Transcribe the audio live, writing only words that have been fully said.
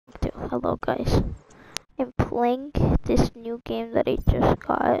Hello guys. I'm playing this new game that I just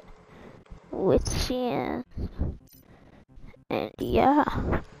got with Cian. And yeah,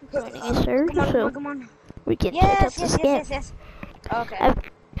 joining a server, Come on. we can check out Yes, this game. yes. Okay.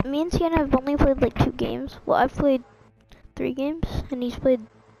 Me and Cian have only played like 2 games. Well, I've played 3 games, and he's played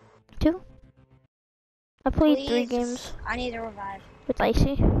 2. I played 3 games. I need to revive. With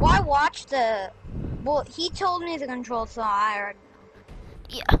Icy. Well, I watched well, he told me the controls, so I already know.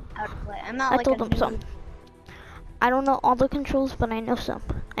 Yeah. How to play. I'm not I like told him some. I don't know all the controls, but I know some.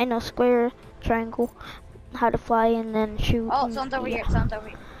 I know square, triangle, how to fly, and then shoot. Oh, someone's over here.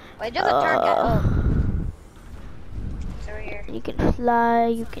 Wait, there's a turret guy. Oh. It's over here. You can fly,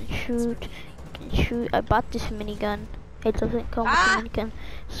 you can shoot, I bought this minigun. It doesn't come with the minigun,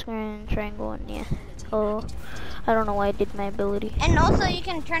 square and triangle, and yeah. Oh, I don't know why I did my ability. And also, you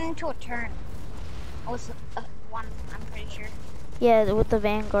can turn into a turn. Also, one, I'm pretty sure. Yeah, with the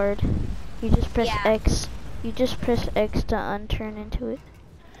Vanguard. You just press X. You just press X to unturn into it.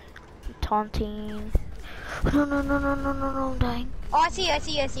 Taunting. No, I'm dying. Oh, I see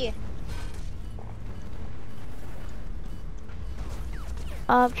you.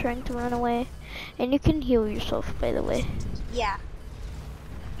 I'm trying to run away. And you can heal yourself, by the way. Yeah.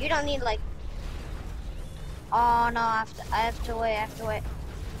 You don't need, like... Oh, no, I have to wait.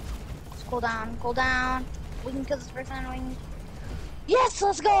 Let's cool down. We can kill this person. Yes,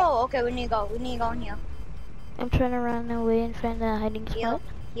 let's go! Okay, we need to go and heal. I'm trying to run away and find a hiding spot.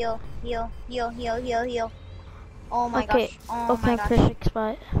 Heal. Oh my gosh. Okay, perfect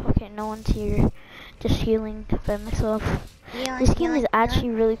spot. Okay, no one's here. Just healing by myself. This game is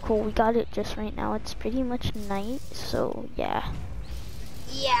actually really cool. We got it just right now. It's pretty much night, so yeah.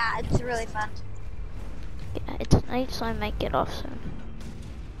 Yeah, it's really fun. Yeah, it's night, so I might get off soon.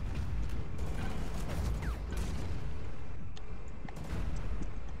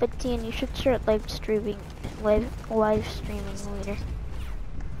 But Tian, you should start live streaming later.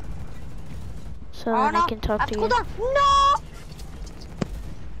 So then I can talk to you. No!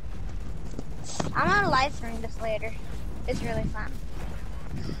 I'm gonna live stream this later. It's really fun.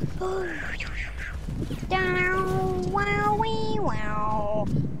 Wow.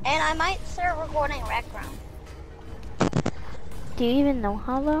 And I might start recording Rec Room. Do you even know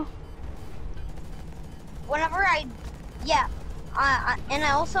how though? Whenever and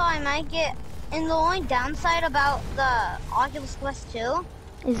also I might get, and the only downside about the Oculus Quest 2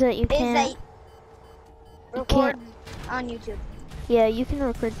 is that you can't record on YouTube. Yeah, you can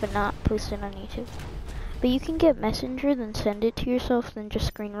record but not post it on YouTube. But you can get Messenger, then send it to yourself, then just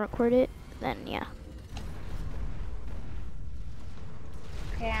screen record it, then yeah.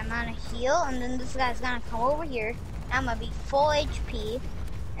 Okay, I'm gonna heal, and then this guy's gonna come over here. I'm gonna be full HP,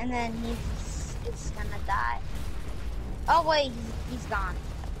 and then he's gonna die. Oh wait, he's gone.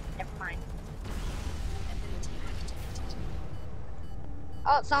 Never mind.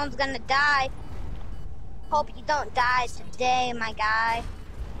 Oh, someone's gonna die. Hope you don't die today, my guy.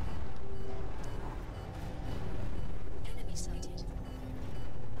 Enemy sighted.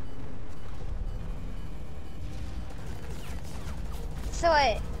 So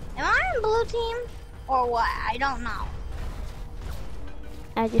wait, am I on blue team? Or what? I don't know.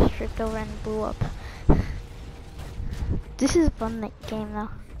 I just tripped over and blew up. This is a fun game though.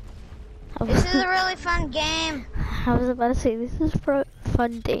 This is a really fun game. I was about to say, this is a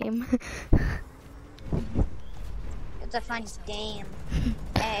fun game. It's a fun game.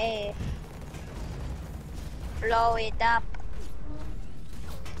 Hey. Blow it up.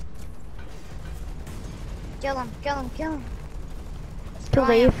 Kill him. Kill the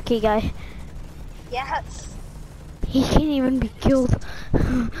AFK guy. Yes. He can't even be killed.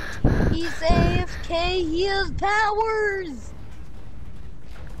 He's AFK, he has powers!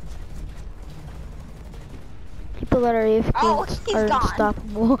 People that are AFK are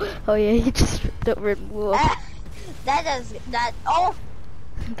unstoppable. Oh yeah, he just tripped over and blew up. Oh!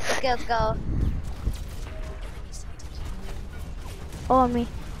 Let's go. Oh, on me.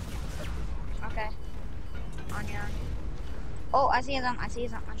 Okay. On you. Oh, I see him.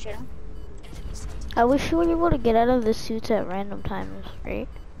 I'm shooting. I wish you were able to get out of the suits at random times, right?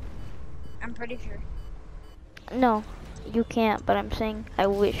 I'm pretty sure. No, you can't, but I'm saying I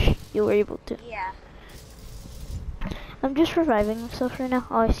wish you were able to. Yeah. I'm just reviving myself right now.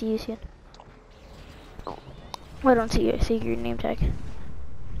 Oh, I see you, Cian. Oh, I don't see you. I see your name tag.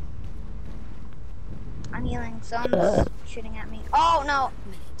 I'm healing. Someone's shooting at me. Oh, no.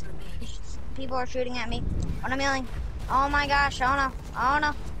 People are shooting at me. When I'm healing. Oh, my gosh. Oh, no. Oh,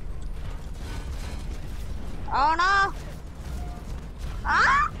 no. Oh, no.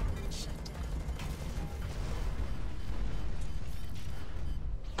 Ah!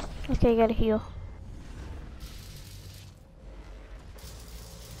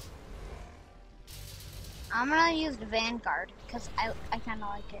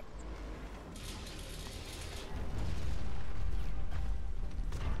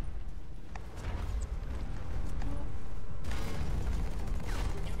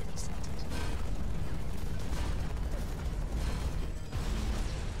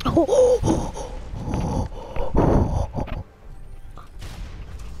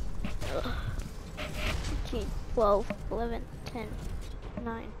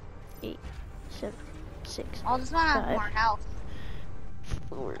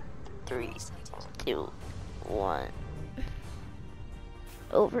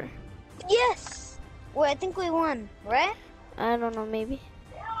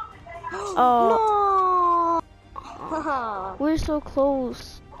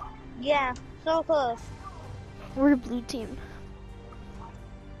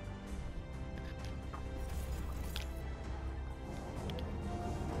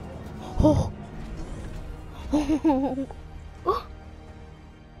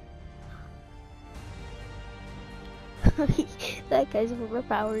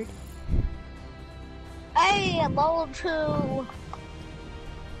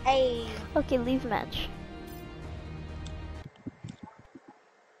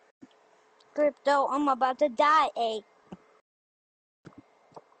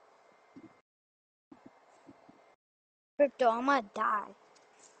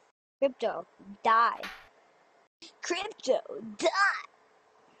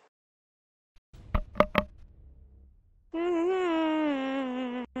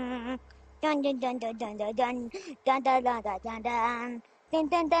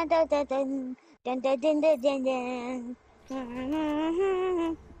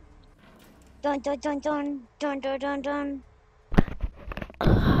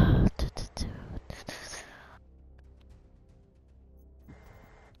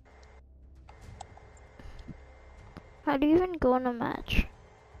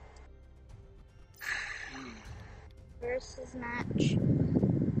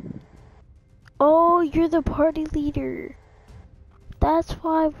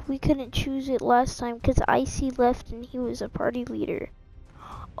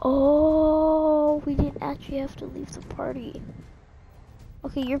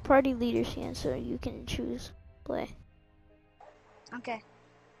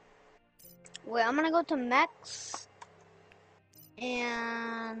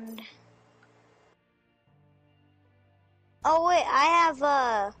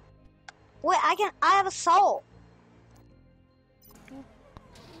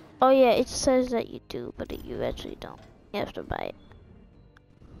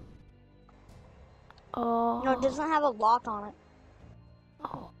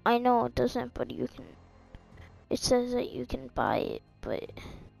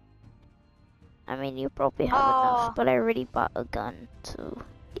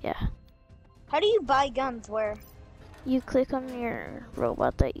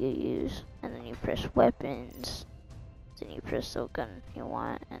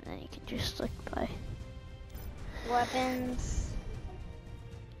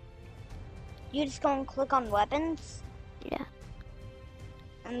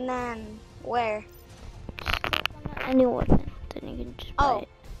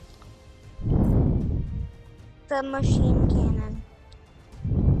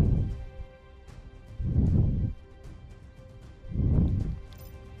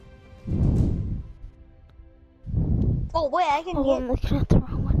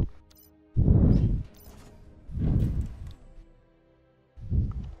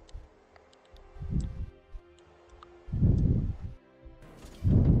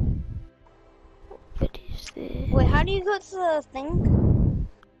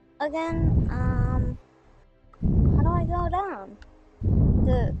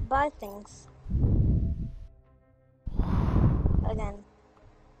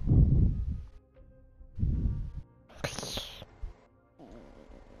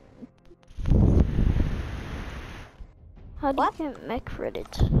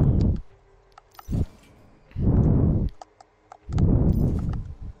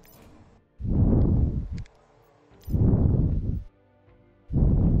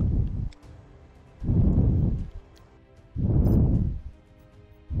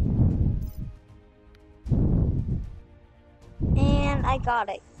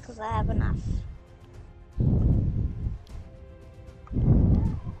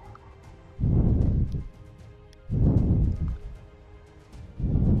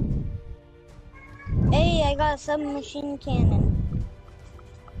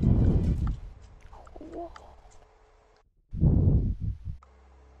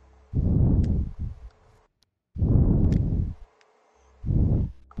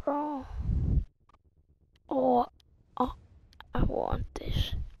 want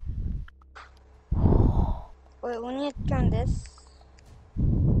this. Wait, we need to turn this.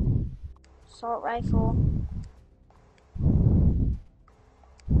 Assault rifle.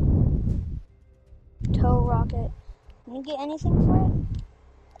 Tow rocket. Can you get anything for it?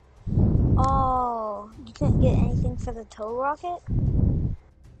 Oh, you can't get anything for the tow rocket?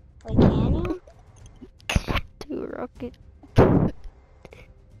 Wait, can you? Two rocket.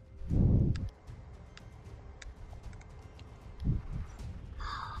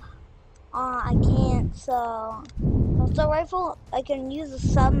 I can't, so... Assault rifle, I can use a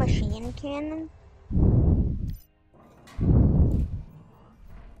submachine cannon.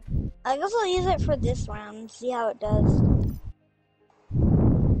 I guess I'll use it for this round and see how it does.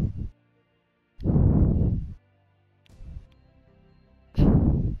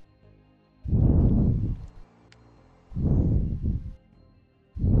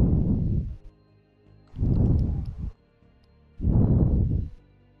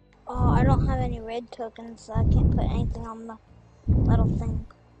 Oh, I don't have any red tokens, so I can't put anything on the little thing.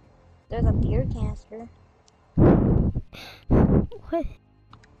 There's a beer canister. What?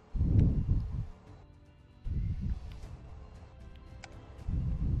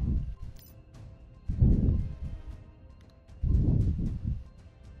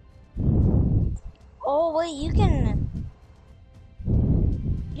 Oh wait, you can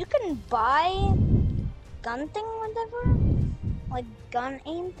buy gun thing whatever? Like gun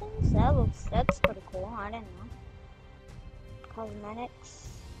aim things? That's pretty cool, I didn't know. Cosmetics.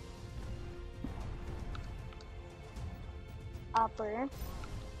 Upper.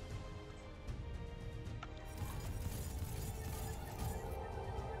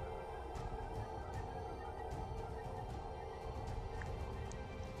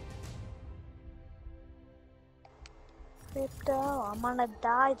 Crypto, I'm gonna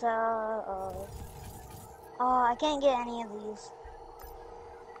die though. Oh, I can't get any of these.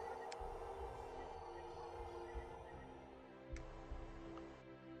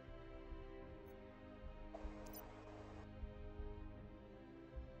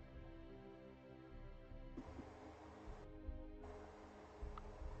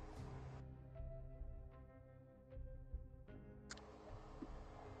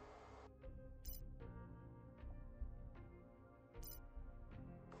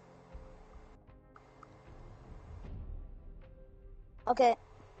 Okay.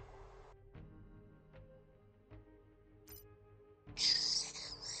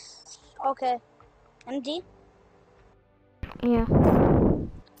 Okay. MD? Yeah.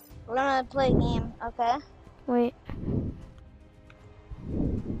 We're gonna play a game, okay? Wait.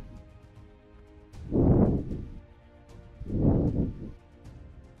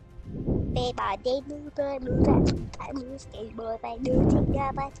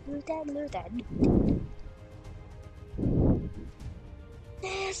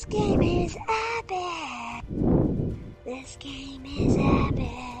 This game is epic. This game is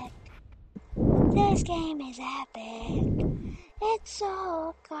epic. This game is epic. It's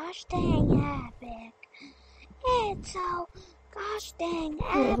so gosh dang epic. It's so gosh dang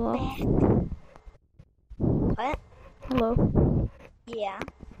Hello. epic. What? Hello. Yeah.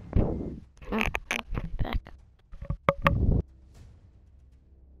 Oh, back.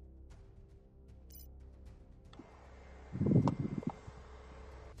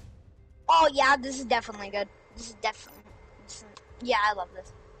 Oh yeah, this is definitely good. This is definitely. Yeah, I love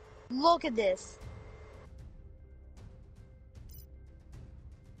this. Look at this.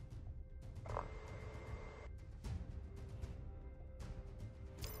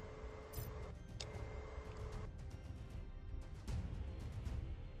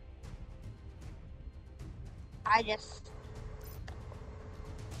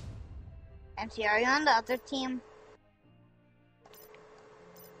 MC, are you on the other team?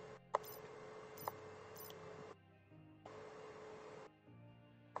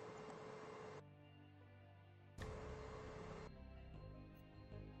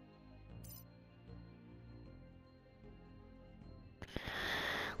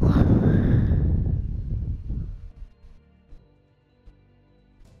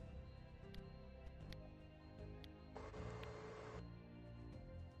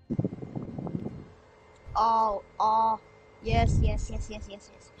 Oh, yes.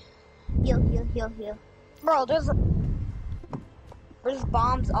 Heal. Bro, there's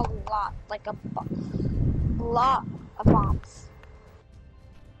bombs a lot, like a lot of bombs.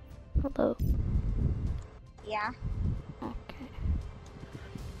 Hello. Yeah. Okay.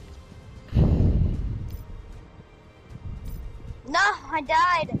 No, I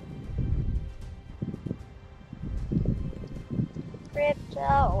died.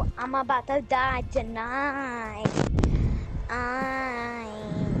 Crypto, I'm about to die tonight.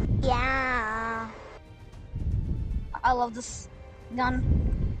 Yeah. I love this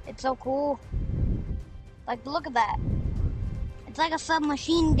gun. It's so cool. Like, look at that. It's like a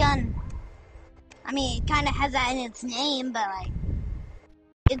submachine gun. I mean, it kind of has that in its name, but like,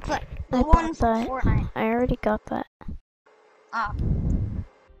 it's like the I one got from that. Fortnite. I already got that. Oh.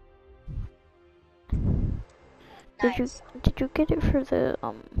 Did Nice. you get it for the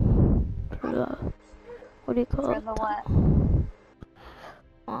what do you call For it? the what?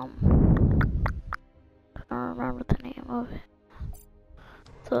 I don't remember the name of it.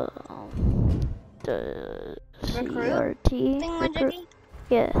 The Recruit? CRT recruit. Thingamajiggy?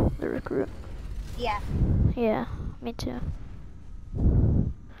 Yeah, the recruit. Yeah. Yeah, me too.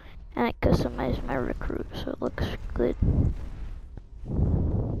 And I customized my recruit so it looks good.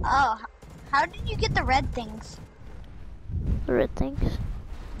 Oh, how did you get the red things? The red things.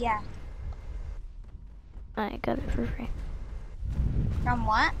 Yeah. I got it for free. From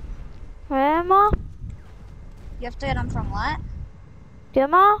what? Grandma? You have to get them from what?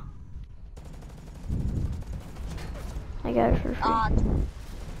 Grandma? I got it for free.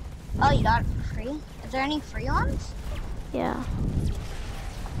 Oh, you got it for free? Is there any free ones? Yeah.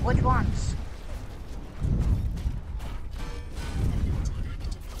 Which ones?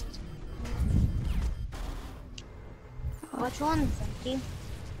 Which ones, Zinky?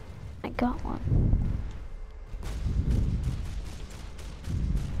 I got one.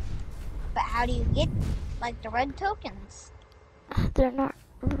 But how do you get, like, the red tokens? They're not.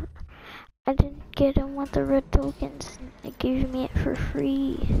 I didn't get them with the red tokens. It gave me it for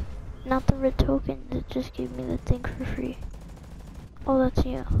free. Not the red tokens. It just gave me the thing for free. Oh, that's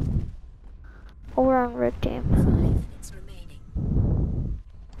you. Oh, we're on red team. 5 minutes remaining.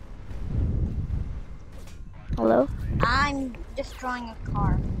 Hello? I'm destroying a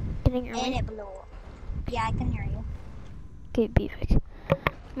car, Can you hear and me? it blew up. Yeah, I can hear you. Okay, Beefik.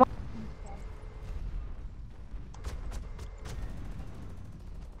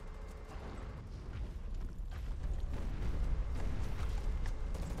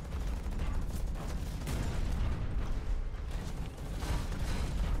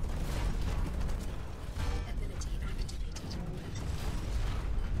 Ability activated.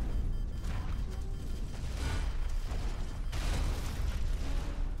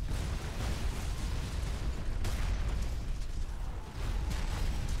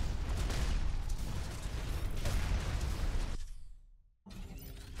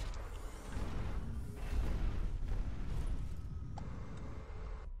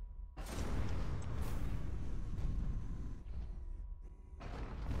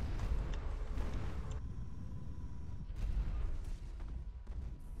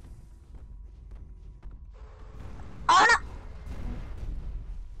 Oh no!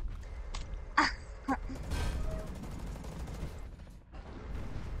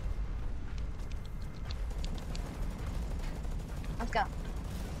 Let's go.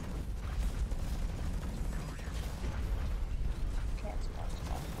 Okay, let's go.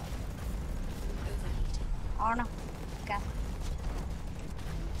 Overheating. Oh no. Okay.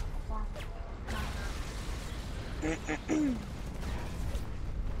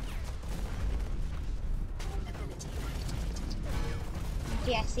 Ability activated.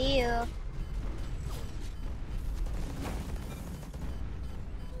 Okay, I see you.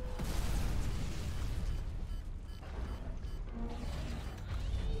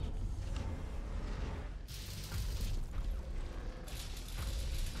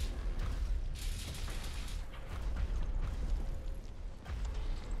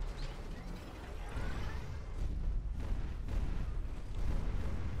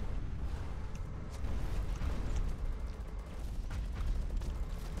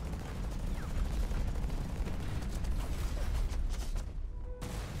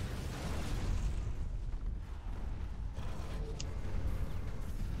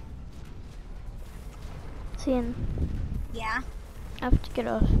 Seeing. Yeah. I have to get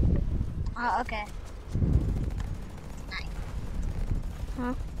off. Oh, okay. Night.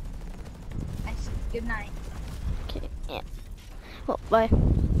 Huh? Good night. Okay, yeah. Well, bye.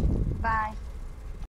 Bye.